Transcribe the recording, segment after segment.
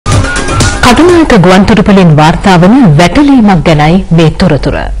කටුනායක ගුවන්තොටුපළින් වාර්තා වන වැටලීමක් ගැනයි මේ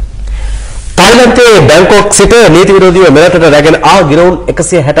තොරතුර. තායිලන්තයේ බැංකොක් සිට නීති විරෝධීව මෙරටට රැගෙන ආ ගිරවුන්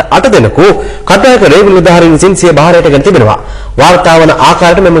 168 දෙනෙකු කටුනායක රේගුල නිලධාරීන් විසින් සිය භාරයට ගෙන තිබෙනවා. වාර්තා වන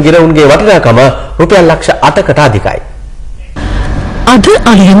ආකාරයට මෙම ගිරවුන්ගේ වටිනාකම රුපියල් ලක්ෂ 8කට අධිකයි. අද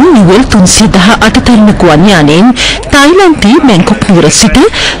අලුයම නිවෙල් 318 තරුණ ගුවන් යානයෙන් තායිලන්තයේ බැංකොක් නුවර සිට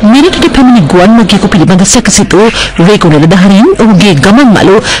මෙරටට පැමිණි ගුවන් මගියෙකු පිළිබඳ සැකසිතු රේගුල නිලධාරීන් ඔහුගේ ගමන්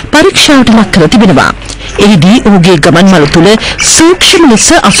මළු පරීක්ෂාවට ලක් කර තිබෙනවා. එහිදී ඔහුගේ ගමන් මළු තුළ සූක්ෂම ලෙස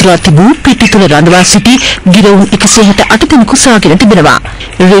අසුරා තිබූ පිටි තුළ රඳවා සිටි ගිරවුන් 168 දෙනෙකු සොයාගෙන තිබෙනවා.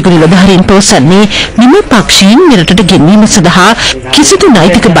 රේගුල නිලධාරීන් පවසන්නේ මෙම පක්ෂීන් මෙරටට ගෙන්වීම සඳහා කිසිදු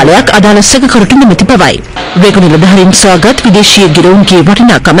නෛතික බලයක් අදාළ සැකකරුට නොමැති බවයි. රේගුල නිලධාරීන් සොයාගත් විදේශීය ගිරවුන්ගේ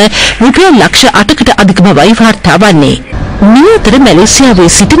වටිනාකම රුපියල් ලක්ෂ 8කට අධික බවයි වාර්තා වන්නේ. මේ අතර මැලේසියාවේ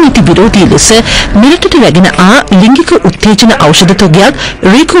සිට නීති විරෝධී ලෙස මෙරටට රැගෙන ආ ලිංගික උත්තේජන ඖෂධ තොගයක්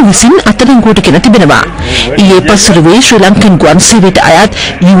රේගුල විසින් අත්අඩංගුවට ගෙන තිබෙනවා. ඊයේ පසුරුවේ ශ්‍රී ලංකන් ගුවන් සේවයට අයත්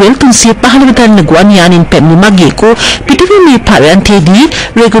UL 315 ගණන ගුවන් යානෙන් පැමිණි මගියෙකු පිටවීමේ පර්යන්තයේදී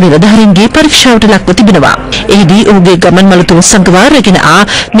රේගුල නිලධාරීන්ගේ පරීක්ෂාවට ලක්ව තිබෙනවා. එහිදී ඔහුගේ ගමන් මළු තුළ සංගවා රැගෙන ආ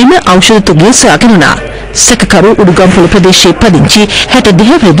මෙම ඖෂධ තොගය සොයාගෙන වුණා. සැකකරු උඩුගම්පොළ ප්‍රදේශයේ පදිංචි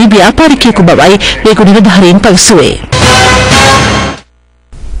 62 වෙනි ව්‍යාපාරිකයෙකු බවයි රේගුල නිලධාරීන් පැවසුවේ.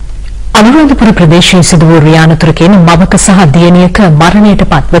 අනුරාධපුර ප්‍රදේශයේ සිදු වූ රියානතුරකින් මවක සහ දියණියක මරණයට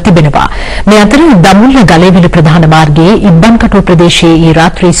පත්ව තිබෙනවා. මේ අතර දමුල්ල ගලේවිල ප්‍රධාන මාර්ගයේ ඉබ්බන්කටුව ප්‍රදේශයේ ඊ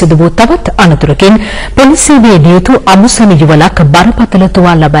රාත්‍රියේ සිදු වූ තවත් අනතුරකින් පොලිසියේ නියුතු අමුසම යුවලක් බරපතල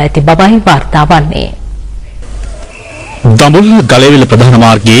තුවාල ලබා ඇති බවයි වාර්තා වන්නේ. දමුල්ල ගලේවිල ප්‍රධාන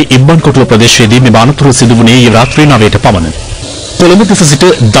මාර්ගයේ ඉබ්බන්කටුව ප්‍රදේශයේදී මේ අනතුර සිදු වුණේ ඊ රාත්‍රී 9ට පමණ. කොළඹ දෙස සිට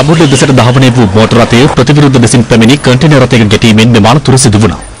දඹුල්ල දෙසට ධාවනය වූ මෝටර රථය ප්‍රතිවිරුද්ධ දෙසින් පැමිණි කන්ටේනර් රථයක ගැටීමෙන් මේ අනතුර සිදු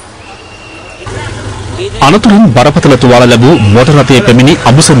වුණා. අනතුරින් බරපතල තුවාල ලැබූ මෝටර රථයේ පැමිණි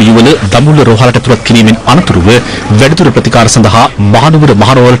අමුසම යුවල දඹුල්ල රෝහලට ඇතුළත් කිරීමෙන් අනතුරුව වැඩිදුර ප්‍රතිකාර සඳහා මහනුවර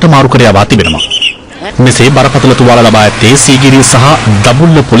මහරෝහලට මාරු කර යවා තිබෙනවා. මෙසේ බරපතල තුවාල ලබා ඇත්තේ සීගිරිය සහ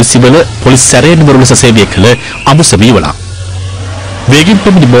දඹුල්ල පොලිසිවල පොලිස් සැරේ නිමරු ලෙස සේවය කළ අමුසම යුවලක්. වේගින්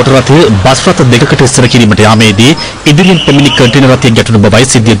පැමිණි මෝටර රථය බස් රථ දෙකකට ඉස්සර කිරීමට යාමේදී ඉදිරියෙන් පැමිණි කන්ටේනර් රථය ගැටුණු බවයි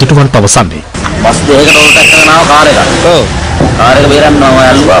සිද්ධිය දුටුවන් පවසන්නේ. බස් දෙකකට උල්ටක් කරනවා කාර් එකක්. ඔව්. කාර් එක බේරන්න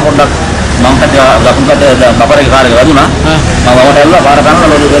ඇල්ලුවා පොඩ්ඩක් මම ගපුකට බපරේ කාර් එක වැදුනා. මම වමට ඇල්ලුවා පාර කනලා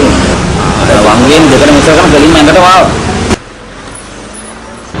ලොඩු ගලුවා. වංගෙන් දෙකට මිස කරන දෙලින්ම ඇඟට ආවා.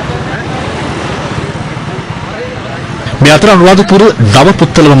 මේ අතර අනුරාධපුර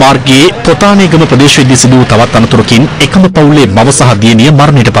දවපුත්තලම මාර්ගයේ පොතානේගම ප්‍රදේශයේදී සිදු වූ තවත් අනතුරකින් එකම පවුලේ මව සහ දියණිය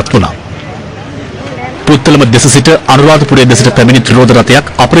මරණයට පත් වුණා. පුත්තලම දෙස සිට අනුරාධපුරයේ දෙසට පැමිණි ත්‍රිරෝද රථයක්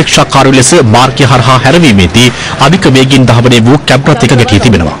අපේක්ෂාකාරී ලෙස මාර්ගය හරහා හැරවීමේදී අධික වේගයෙන් ධාවනය වූ කැබ් රථයක ගැටී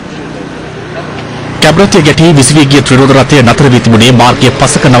තිබෙනවා. කැබ් රථය ගැටී විසිවී ගිය ත්‍රිරෝද රථය නතර වී තිබුණේ මාර්ගයේ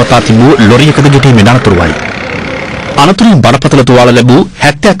පසක නවතා තිබූ ලොරියකද ගැටීමෙන් අනතුරුවයි. අනතුරින් බරපතල තුවාල ලැබූ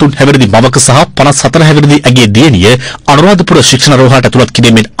 73 හැවිරිදි මවක සහ 54 හැවිරිදි ඇගේ දියණිය අනුරාධපුර ශික්ෂණ රෝහලට ඇතුළත්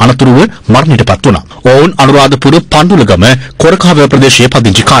කිරීමෙන් අනතුරුව මරණයට පත් වුණා. ඔවුන් අනුරාධපුර පණ්ඩුලගම කොරකහවැව ප්‍රදේශයේ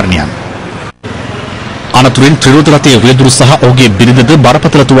පදිංචි කාරණියන්. අනතුරින් ත්‍රිරෝද රථයේ රියදුරු සහ ඔහුගේ බිරිඳද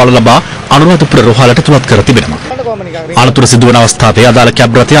බරපතල තුවාල ලබා අනුරාධපුර රෝහලට ඇතුළත් කර තිබෙනවා. අනතුර සිදුවන අවස්ථාවේ අදාළ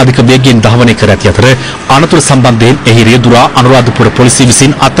කැබ් රථය අධික වේගයෙන් ධාවනය කර ඇති අතර අනතුර සම්බන්ධයෙන් එහි රියදුරා අනුරාධපුර පොලිසිය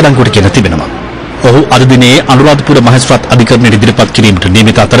විසින් අත්අඩංගුවට ගෙන තිබෙනවා. ඔහු අද දිනේ අනුරාධපුර මහේස්ත්‍රාත් අධිකරණයට ඉදිරිපත් කිරීමට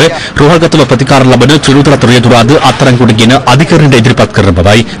නියමිත අතර රෝහල්ගතව ප්‍රතිකාර ලබන ත්‍රිරෝද රථ රියදුරාද අත්අඩංගුවට ගෙන අධිකරණයට ඉදිරිපත් කරන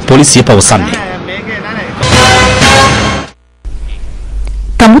බවයි පොලිසිය පවසන්නේ.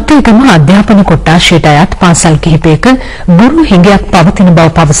 තමුත්තේගම අධ්‍යාපන කොට්ටාශයට අයත් පාසල් කිහිපයක බොරු හිඟයක් පවතින බව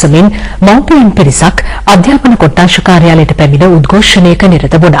පවසමින් මව්පියන් පිරිසක් අධ්‍යාපන කොට්ටාශ කාර්යාලයට පැමිණ උද්ඝෝෂණයක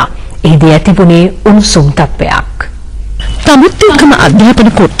නිරත වුණා. එහිදී ඇතිවුණේ උණුසුම් තත්ත්වයක්. තමුත්තේගම අධ්‍යාපන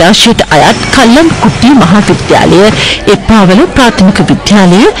කොට්ටාශයට අයත් කල්ලම්කුට්ටිය මහා විද්‍යාලය, එප්පාවල ප්‍රාථමික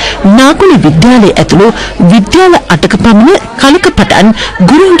විද්‍යාලය, නාගුල විද්‍යාලය ඇතුළු විද්‍යාල 8ක පමණ කලක පටන්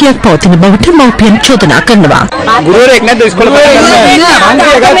ගුරු හිඟයක් පවතින බවට මව්පියන් චෝදනා කරනවා. ගුරුවරයෙක් නැද්ද ඉස්කෝලේ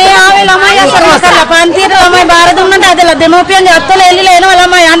මේ ආවේ ළමයි අසරණ කරලා පන්තියට ළමයි බාර දුන්නට ඇදලා දෙමෝපියන්ගේ අත්වල එල්ලලා එනවා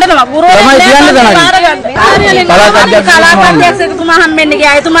ළමයි යන්නනවා. ගුරුවරයෙක් කලාපන්තියක්ෂකතුමා හම්බෙන්න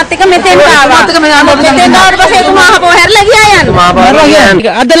ගියා. එතුමත් එක මෙතෙන්ට ආවා. මෙතෙන්ට ආවට පස්සේ එතුමා ආපහු හැරලා ගියා.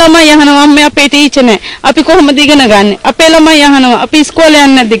 අද ළමයි අහනවා අම්මේ අපේ ටීචර් නැහැ. අපි කොහොමද ඉගෙන ගන්නෙ? අපේ ළමයි අහනවා අපි ඉස්කෝලේ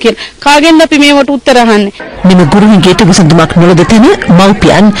යන්නේ නැද්ද කියලා. කාගෙන්ද අපි මේවට උත්තර අහන්නේ? මෙම ගුරු හිඟයට විසඳුමක් නොලද තැන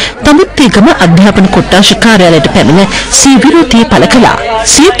මව්පියන් තමුත්තේගම අධ්‍යාපන කොට්ටාශ කාර්යාලයට පැමිණ සිය විරෝධය පළ කළා.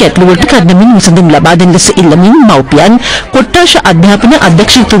 සිය ගැටලුවලට කඩමින් විසඳුම් ලබා දෙන ලෙස ඉල්ලමින් මව්පියන් කොට්ටාශ අධ්‍යාපන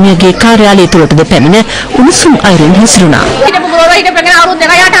අධ්‍යක්ෂතුමියගේ කාර්යාලය තුළටද පැමිණ උණුසුම් අයුරින් හැසිරුණා. හිටපු අවුරුදු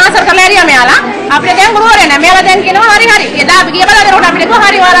 2කට ආසර් කරලා ඇරියා මෙයාලා. අපිට දැන් ගුරුවරයා නැහැ. මෙයාලා දැන් කියනවා හරි හරි. එදා අපි ගිය බලදරට අපිට කිව්වා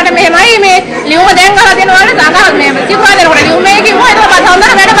හරි ඔයාලට මෙහෙමයි මේ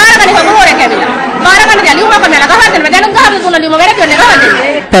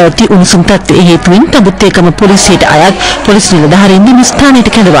අති උණුසුම් තත්ත්වයේ හේතුවෙන් තඹුත්තේකම පොලිසියට අයත් පොලිස් නිලධාරීන් මේ ස්ථානයට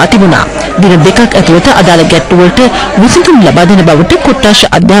කැඳවා තිබුණා. දින දෙකක් ඇතුළත අදාළ ගැට්ටුවලට විසඳුම් ලබා දෙන බවට කොට්ටාශ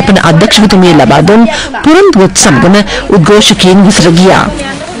අධ්‍යාපන අධ්‍යක්ෂකතුමිය ලබා දුන් පුරන්දුවත් සමගම උද්ඝෝෂකයන් විසිර ගියා.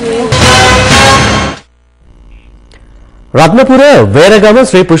 රත්නපුර වේරගම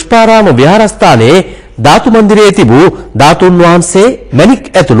ශ්‍රී පුෂ්පාරාම විහාරස්ථානයේ ධාතු මන්දිරයේ තිබූ ධාතුන් වහන්සේ මණික්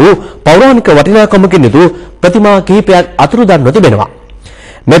ඇතුළු පෞරාණික වටිනාකමකින් යුතු ප්‍රතිමා කිහිපයක් අතුරුදන්ව තිබෙනවා.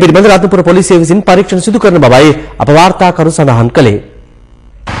 මේ පිළිබඳ රත්නපුර පොලිසිය විසින් පරීක්ෂණ සිදු කරන බවයි අප වාර්තාකරු සඳහන් කළේ.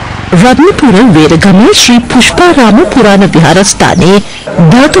 රත්නපුර වේරගම ශ්‍රී පුෂ්පාරාම පුරාණ විහාරස්ථානයේ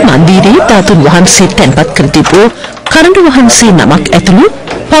ධාතු මන්දිරයේ ධාතුන් වහන්සේ තැන්පත් කර තිබූ කරඬු වහන්සේ නමක් ඇතුළු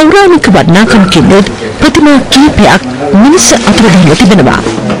පෞරාණික වටිනාකමකින් යුත් ප්‍රතිමා කිහිපයක් මිනිස් අතුරුදන්ව තිබෙනවා.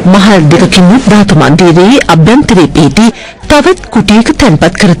 මහල් දෙකකින් ධාතු මන්දිරයේ අභ්‍යන්තරයේ පිහිටි තවත් කුටියක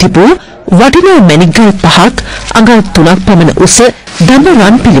තැන්පත් කර තිබූ වටිනා මණික්ගල් 5ක් අඟල් 3ක් පමණ උස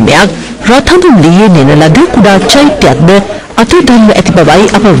දඹරන් පිළිමයක් රත්හඳුන් ලීයේ නෙන ලද කුඩා චෛත්‍යයක්ද අතුරුදන්ව ඇති බවයි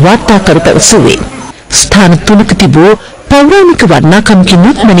අප වාර්තාකරු පැවසුවේ. ස්ථාන 3ක තිබූ පෞරාණික වටිනාකමකින්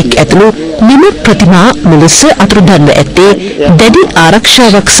යුත් මණික් ඇතුළු මෙම ප්‍රතිමා මෙලෙස අතුරුදන්ව ඇත්තේ දැඩි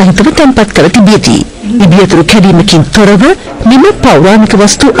ආරක්ෂාවක් සහිතව තැන්පත් කර තිබෙති. ඉදියතුරු කැඩීමකින් තොරව මෙම පෞරාණික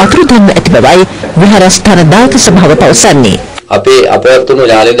වස්තු අතුරුදන්ව ඇති බවයි විහාරස්ථාන දායක සභාව පවසන්නේ. අපේ අපවත්තුණු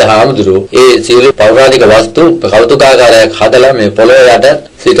යාලිද හාමුදුරුවෝ ඒ සියලු පෞරාණික වස්තු කෞතුකාගාරයක් හදලා මේ පොළොව යට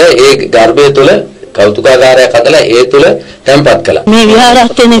සිට ඒ ගර්භය තුල කෞතුකාගාරයක් හදලා ඒ තුල තැන්පත් කළා. මේ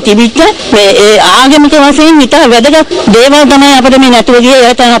විහාරස්ථානයේ තිබිච්ච මේ ඒ ආගමික වශයෙන් විතර වැදගත් දේවල් තමයි අපිට මේ නැතුව ගියේ.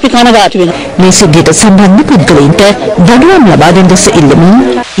 ඒකට අපි කනගාටු වෙනවා. මේ සිද්ධියට සම්බන්ධ පුද්ගලයින්ට දඬුවම් ලබා දෙන ලෙස ඉල්ලමින්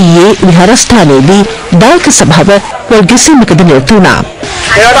ඊයේ විහාරස්ථානයේදී දායක සභාව පොල්ගැසීමකදී නිරත වුණා.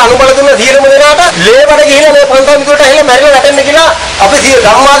 ඒකට අනුබල දුන්න සියලුම දෙනාට ලේබඩ ගිහිලා මේ පන්සල්කට ඇහිලා මැරිලා වැටෙන්න කියලා අපි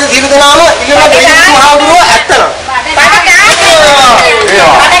ධර්මාදී සියලු දෙනාම ඉල්ලන දෙවියන් මහවුරුව ඇත්තනම්.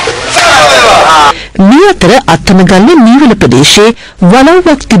 මේ අතර අත්තනගල්ල නීවල ප්‍රදේශයේ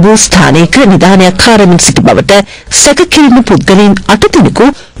වලව්වක් තිබූ ස්ථානයක නිධානයක් කාරමින් සිටි බවට සැකකිරීම පුද්ගලයන් 8 දෙනෙකු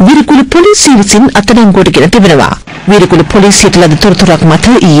විරිකුල පොලිසිය විසින් අත්අඩංගුවට ගෙන තිබෙනවා. විරිකුල පොලිසියට ලද තොරතුරක් මත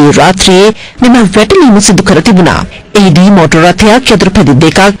ඊයේ රාත්‍රියේ මෙම වැටලීම සිදු කර තිබුණා. එහිදී මෝටර රථයක් යතුරු පැදි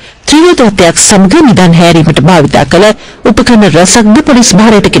දෙකක් ත්‍රිවිධ රථයක් සමග නිදන් හැරීමට භාවිතා කළ උපකරණ රැසක්ද පොලිස්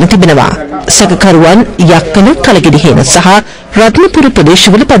භාරයට ගෙන තිබෙනවා. සැකකරුවන් යක්කල කලගෙඩි හේන සහ රත්නපුර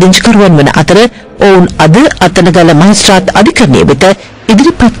ප්‍රදේශවල පදිංචිකරුවන් වන අතර ඔවුන් අද අත්තනගල මහේස්ත්‍රාත් අධිකරණය වෙත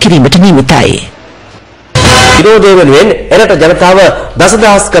ඉදිරිපත් කිරීමට නියමිතයි. විරෝධය වෙනුවෙන් එරට ජනතාව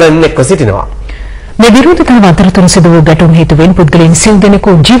දසදහස් කරමින් එක්ව සිටිනවා. මේ විරෝධතාව අතරතුර සිදු වූ ගැටුම් හේතුවෙන් පුද්ගලයන් සිල්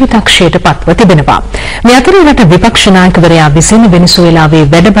දෙනෙකු ජීවිතක්ෂයට පත්ව තිබෙනවා. මේ අතර රට විපක්ෂ නායකවරයා විසින් වෙනසුවෙලාවේ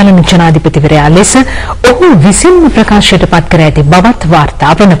වැඩ බලන ජනාධිපතිවරයා ලෙස ඔහු විසින්ම ප්‍රකාශයට පත් කර ඇති බවත්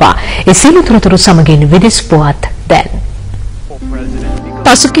වාර්තා වනවා. ඒ සියලු තොරතුරු සමගින් විදෙස් පුවත් දැන්.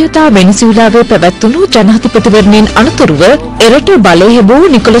 පසුගියදා වෙනසුවෙලාවේ පැවැත්වුණු ජනාධිපතිවරණයෙන් අනතුරුව එරට බලය ලැබූ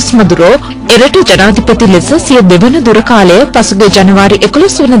නිකොලස් මදුරෝ එරට ජනාධිපති ලෙස සිය දෙවන දුර කාලය පසුගිය ජනවාරි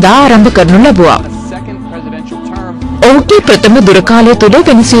 11 වෙනිදා ආරම්භ කරනු ලැබුවා. ඔහුගේ ප්‍රථම දුර කාලය තුළ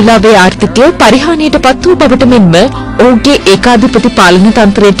වෙනසුවෙලාවේ ආර්ථිකය පරිහානියට පත් වූ බවට මෙන්ම ඔහුගේ ඒකාධිපති පාලන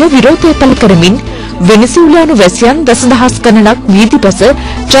තන්ත්‍රයට විරෝධය පළ කරමින් වෙනසුවෙලානු වැසියන් දසදහස් ගණනක් වීදිපස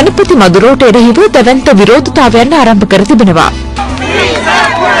ජනපති මදුරෝට එරෙහිව දැවැන්ත විරෝධතාවයන් ආරම්භ කර තිබෙනවා.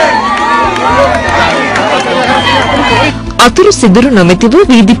 අතුරු සිදුරු නොමැතිව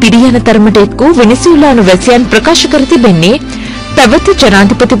වීදි පිරියන තරමට එක් වූ වෙනසුවෙලානු වැසියන් ප්‍රකාශ කර තිබෙන්නේ පැවති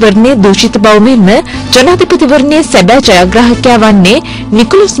ජනාධිපතිවරණයේ දූෂිත බව මෙන්ම ජනාධිපතිවරණයේ සැබෑ ජයග්‍රාහකයා වන්නේ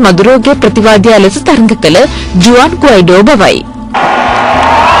නිකොලස් මදුරෝගේ ප්‍රතිවාදියා ලෙස තරඟ කළ ජුවන් ගුයිඩෝ බවයි.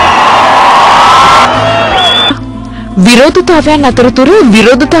 විරෝධතාවයන් අතරතුර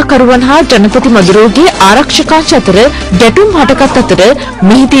විරෝධතාකරුවන් හා ජනපති මදුරෝගේ ආරක්ෂකාංශ අතර ගැටුම් හටගත් අතර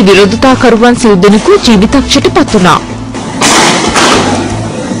මෙහිදී විරෝධතාකරුවන් සිව් දෙනෙකු ජීවිතක්ෂයට පත් වුණා.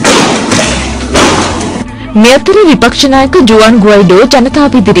 මේ අතර විපක්ෂ නායක ජුවන් ගුයිඩෝ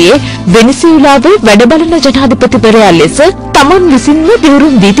ජනතාව ඉදිරියේ වෙනසුවෙලාවේ වැඩ බලන ජනාධිපතිවරයා ලෙස තමන් විසින්ම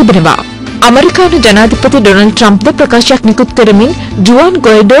දිවුරුම් දී තිබෙනවා. අමරිකානු ජනාධිපති ඩොනල්ඩ් ට්‍රම්ප් ප්‍රකාශයක් නිකුත් කරමින් ජුවන්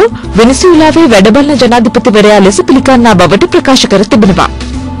ගුයිඩෝ වෙනසුවෙලාවේ වැඩ බලන ජනාධිපතිවරයා ලෙස පිළිගන්නා බවට ප්‍රකාශ කර තිබෙනවා.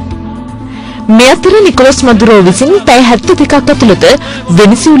 මේ අතර නිකොලස් මදුරෝ විසින් පැය 72ක් ඇතුළත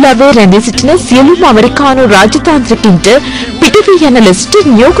වෙනසුවෙලාවේ රැඳී සිටින සියලුම අමරිකානු රාජතාන්ත්‍රිකින්ට පිටවී යන ලෙසට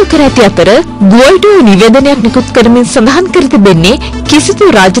නියෝග කර ඇති අතර ගුයිඩෝ නිවේදනයක් නිකුත් කරමින් සඳහන් කර තිබෙන්නේ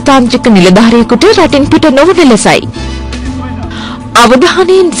කිසිදු රාජතාන්ත්‍රික නිලධාරියෙකුට රටින් පිට නොවන ලෙසයි.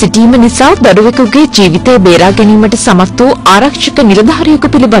 අවධානයෙන් සිටීම නිසා දරුවෙකුගේ ජීවිතය බේරා ගැනීමට සමත් වූ ආරක්ෂක නිලධාරියෙකු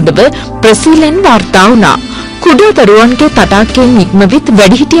පිළිබඳව ප්‍රසීලෙන් වාර්තා වුණා. කුඩා දරුවන්ගේ තටාකයෙන් නික්මවිත්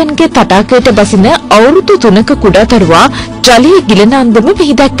වැඩිහිටියන්ගේ තටාකයට බසින අවුරුදු 3ක කුඩා දරුවා ජලයේ ගිලන අන්දම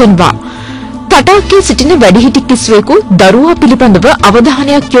විහිදැක්වෙනවා. තටාකයේ සිටින වැඩිහිටි කිසිවෙකු දරුවා පිළිබඳව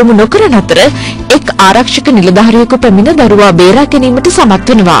අවධානයක් යොමු නොකරන අතර එක් ආරක්ෂක නිලධාරියෙකු පැමිණ දරුවා බේරා ගැනීමට සමත්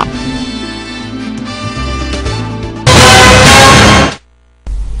වෙනවා.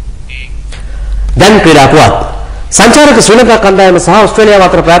 දැන් ක්‍රීඩා පුවත්. සංචාරක ශ්‍රී ලංකා කණ්ඩායම සහ ඕස්ට්‍රේලියාව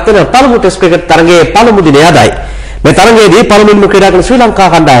අතර පැවැත්වෙන පළමු ටෙස්ට් ක්‍රිකට් තරගයේ පළමු දිනය අදයි. මේ තරගයේදී පළමුවෙන්ම ක්‍රීඩා කරන ශ්‍රී ලංකා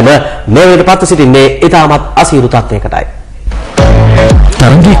කණ්ඩායම මේ වෙනට පත්ව සිටින්නේ ඉතාමත් අසීරු තත්ත්වයකටයි.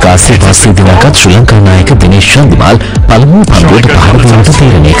 තරගයේ කාසිය වාසී දිනගත් ශ්‍රී ලංකා නායක දිනේෂ් චන්දිමාල් පළමු පන්දුවට පහර දීමට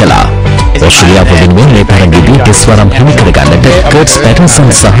තීරණය කළා. ඕස්ට්‍රේලියාව වෙනුවෙන් මේ තරගයේදී ටෙස්ට් වරම් හිමි කරගන්නට කර්ට්ස් පැටර්සන්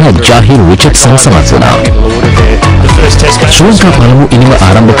සහ ජාහිර් රිචඩ්සන් සමත් වුණා. ශ්‍රී ලංකා පළමු ඉනිම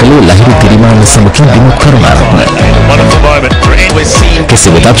ආරම්භ කළේ ලහිරු තිරිමාන්න සමගින් දිමුත් කරුණාරත්න.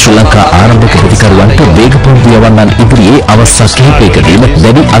 කෙසේ වෙතත් ශ්‍රී ලංකා ආරම්භක ප්‍රතිකරුවන්ට වේග පන්දු යවන්නන් ඉදිරියේ අවස්ථා කිහිපයකදීම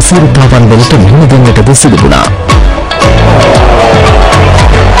දැඩි අසීරුතාවන් වලට මුහුණ දෙන්නටද සිදු වුණා.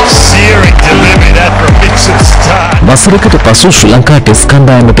 වසරකට පසු ශ්‍රී ලංකා ටෙස්ට්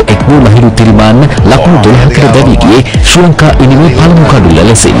කණ්ඩායමට එක් වූ ලහිරු තිරිමාන්න ලකුණු 12කට දැවී ගියේ ශ්‍රී ලංකා ඉනිමේ පළමු කඩුල්ල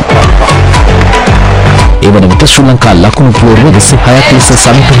ලෙසින්. එවන විට ශ්‍රී ලංකා ලකුණු පුවරුව 26ක් ලෙස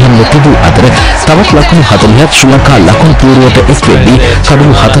සමතුලිතව තිබූ අතර තවත් ලකුණු 40ක් ශ්‍රී ලංකා ලකුණු පුවරුවට එක් වෙද්දී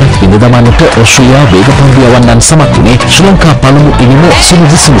කඩුළු 4ක් බිඳ දමන්නට ඕස්ට්‍රේලියාව වේග පන්දු යවන්නන් සමත් වුණේ ශ්‍රී ලංකා පළමු ඉනිම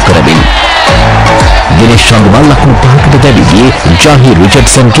සුළු කරමින්. දිනේෂ් චන්දිමාල් ලකුණු 5කට දැවී ගියේ ජාහිර්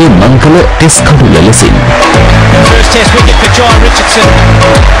රිචඩ්සන්ගේ මංගල ටෙස්ට් කඩුල්ල ලෙසින්. First test wicket for John Richardson.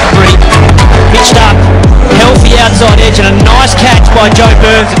 Pitched up, healthy outside edge and a nice catch by Joe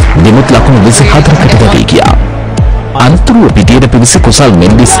Burns. Dimuth ලකුණු 24කට දැවී ගියා. අනතුරුව පිටියට පිවිසි කුසල්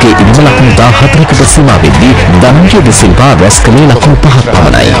මෙන්ඩිස්ගේ ඉනිම ලකුණු 14කට සීමා වෙද්දී ධනංජය ද සිල්වා රැස් කළේ ලකුණු 5ක්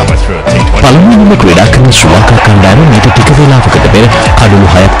පමණයි. පළමුවෙනිම ක්‍රීඩා කරන ශ්‍රී ලංකා කණ්ඩායම මීට ටික වේලාවකට පෙර කඩලු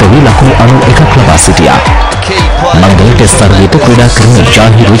 6ක් තැවී ලකුණු 91ක් ලබා සිටියා. මංගල ටෙස්ට් තරගයට ක්‍රීඩා කරන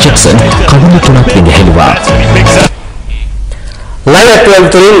ජාහිර් රිචඩ්සන් කඩලු 3ක් විඳහැළුවා. ලයිව් ඇට් 12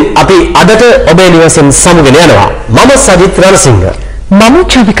 තුලින් අපි අදට ඔබේ නිවසෙන් සමුගෙන යනවා. මම සජිත් රණසිංහ. මම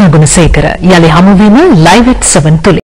චවිකා ගුණසේකර. යලි හමුවීම ලයිව් ඇට් 7 තුලින්.